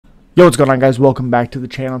Yo, what's going on, guys? Welcome back to the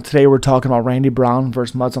channel. Today we're talking about Randy Brown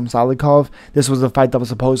versus Salikhov. This was a fight that was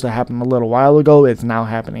supposed to happen a little while ago. It's now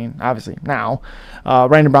happening, obviously, now.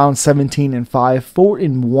 Randy Brown 17-5,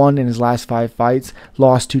 4-1 in his last 5 fights.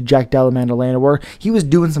 Lost to Jack Della Maddalena, where he was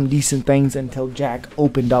doing some decent things until Jack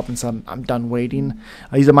opened up and said, I'm done waiting.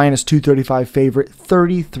 He's a minus 235 favorite,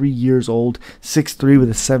 33 years old, 6'3" with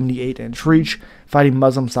a 78-inch reach. Fighting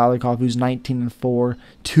Salikhov, who's 19-4,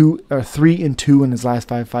 3-2 in his last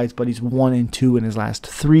 5 fights, but he's 1-2 in his last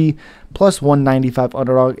 3. Plus 195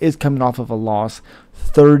 underdog, is coming off of a loss.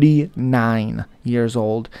 39 years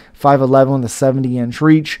old, 5'11" with a 70-inch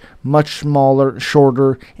reach, much smaller,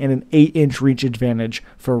 shorter, and an 8-inch reach advantage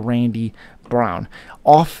for Randy Brown.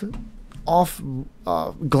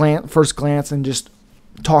 First glance, and just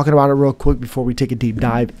talking about it real quick before we take a deep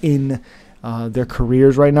dive in their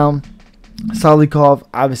careers right now. Salikhov,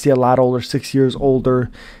 obviously a lot older, 6 years older,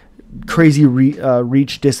 crazy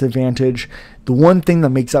reach disadvantage. The one thing that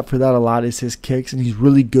makes up for that a lot is his kicks, and he's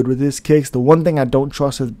really good with his kicks. The one thing I don't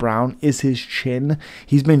trust with Brown is his chin.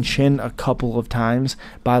 He's been chinned a couple of times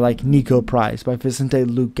by like Nico Price, by Vicente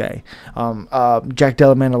Luque. Jack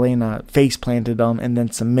Della Maddalena face planted him and then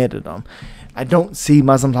submitted him. I don't see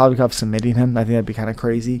Salikhov submitting him. I think that'd be kind of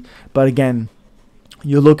crazy. But again,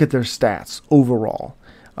 you look at their stats overall.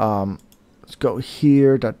 Let's go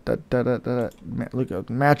here. Look at the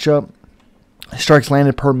matchup. Strikes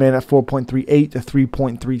landed per minute 4.38 to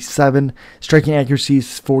 3.37. Striking accuracy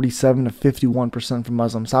is 47 to 51% from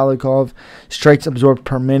Salikhov. Strikes absorbed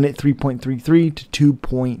per minute 3.33 to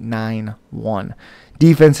 2.91.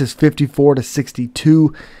 Defense is 54 to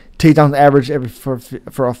 62. Takedowns average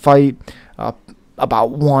for a fight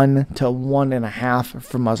about 1 to 1.5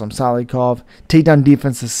 from Salikhov. Takedown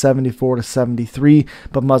defense is 74 to 73,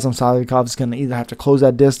 but Salikhov is going to either have to close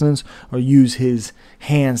that distance or use his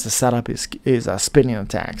hands to set up his spinning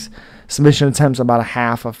attacks. Submission attempts about a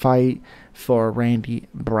half a fight for Randy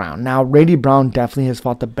Brown. Now, Randy Brown definitely has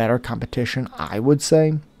fought the better competition, I would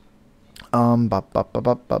say. Let's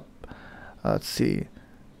see.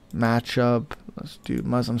 Matchup. Let's do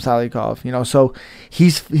Salikhov. So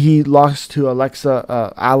he lost to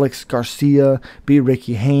Alex Garcia, beat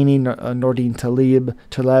Ricky Haney, Nordine Taleb,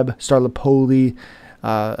 Starlipoli,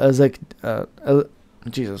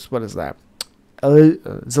 Jesus, what is that?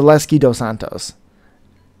 Zaleski dos Santos.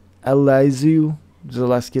 Elizu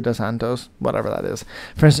Zaleski dos Santos, whatever that is.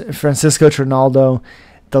 Francisco Trinaldo.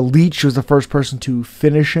 The Leech was the first person to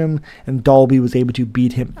finish him, and Dalby was able to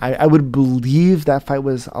beat him. I would believe that fight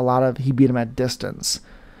was he beat him at distance.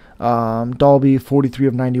 Dalby, 43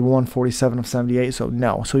 of 91, 47 of 78, so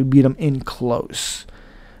no. So he beat him in close.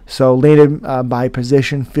 So landed by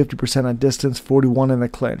position, 50% at distance, 41 in the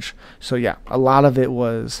clinch. So yeah, a lot of it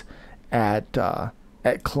was at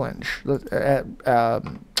clinch,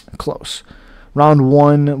 close. Round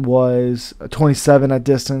 1 was 27 at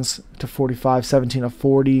distance to 45, 17 of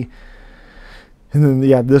 40. And then,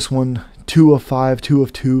 yeah, this one, 2 of 5, 2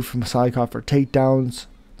 of 2 from Salikhov for takedowns.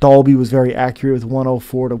 Dalby was very accurate with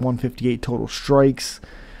 104 to 158 total strikes.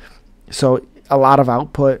 So a lot of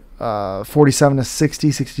output, 47 to 60,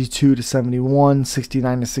 62 to 71,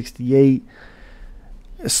 69 to 68.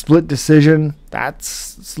 A split decision, that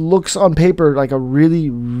looks on paper like a really,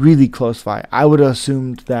 really close fight. I would have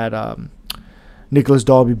assumed that Nicholas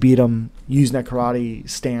Dalby beat him using that karate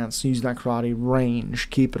stance, using that karate range,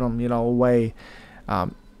 keeping him, away.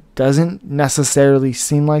 Doesn't necessarily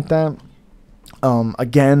seem like that.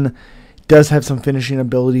 Again, does have some finishing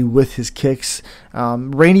ability with his kicks.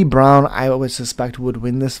 Randy Brown, I would suspect, would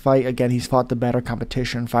win this fight. Again, he's fought the better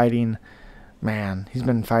competition fighting. Man, he's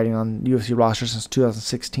been fighting on UFC roster since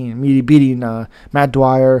 2016. Beating Matt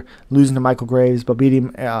Dwyer, losing to Michael Graves, but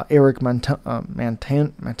beating Eric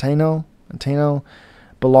Mantano.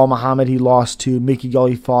 Bilal Muhammad, he lost to Mickey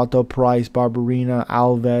Galifato, Price, Barberina,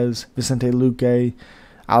 Alves, Vicente Luque,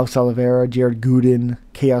 Alex Oliveira, Jared Gooden,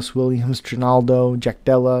 Chaos Williams, Trinaldo, Jack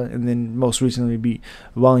Della, and then most recently beat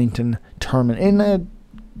Wellington Turman in a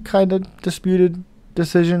kind of disputed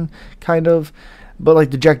decision, but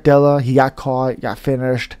like the Jack Della, he got caught, got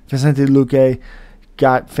finished. Vicente Luque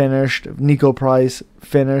got finished. Nico Price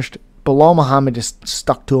finished. Bilal Muhammad just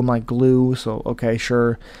stuck to him like glue, so okay,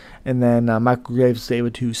 sure. And then Michael Graves was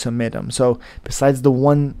able to submit him. So besides the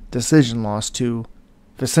one decision loss to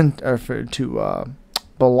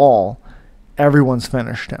Bilal, everyone's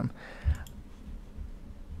finished him.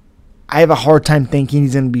 I have a hard time thinking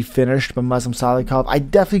he's going to be finished by Salikhov. I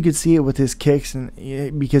definitely could see it with his kicks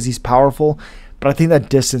and because he's powerful, but I think that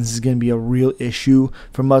distance is going to be a real issue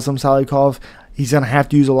for Salikhov. He's going to have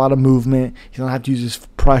to use a lot of movement. He's going to have to use his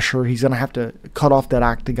pressure. He's going to have to cut off that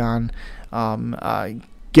octagon.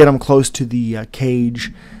 get him close to the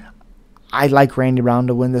cage. I like Randy Brown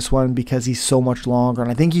to win this one because he's so much longer, and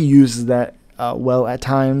I think he uses that well at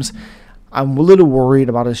times. I'm a little worried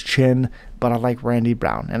about his chin, but I like Randy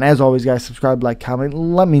Brown. And as always, guys, subscribe, like, comment.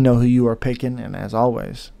 Let me know who you are picking. And as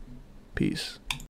always, peace.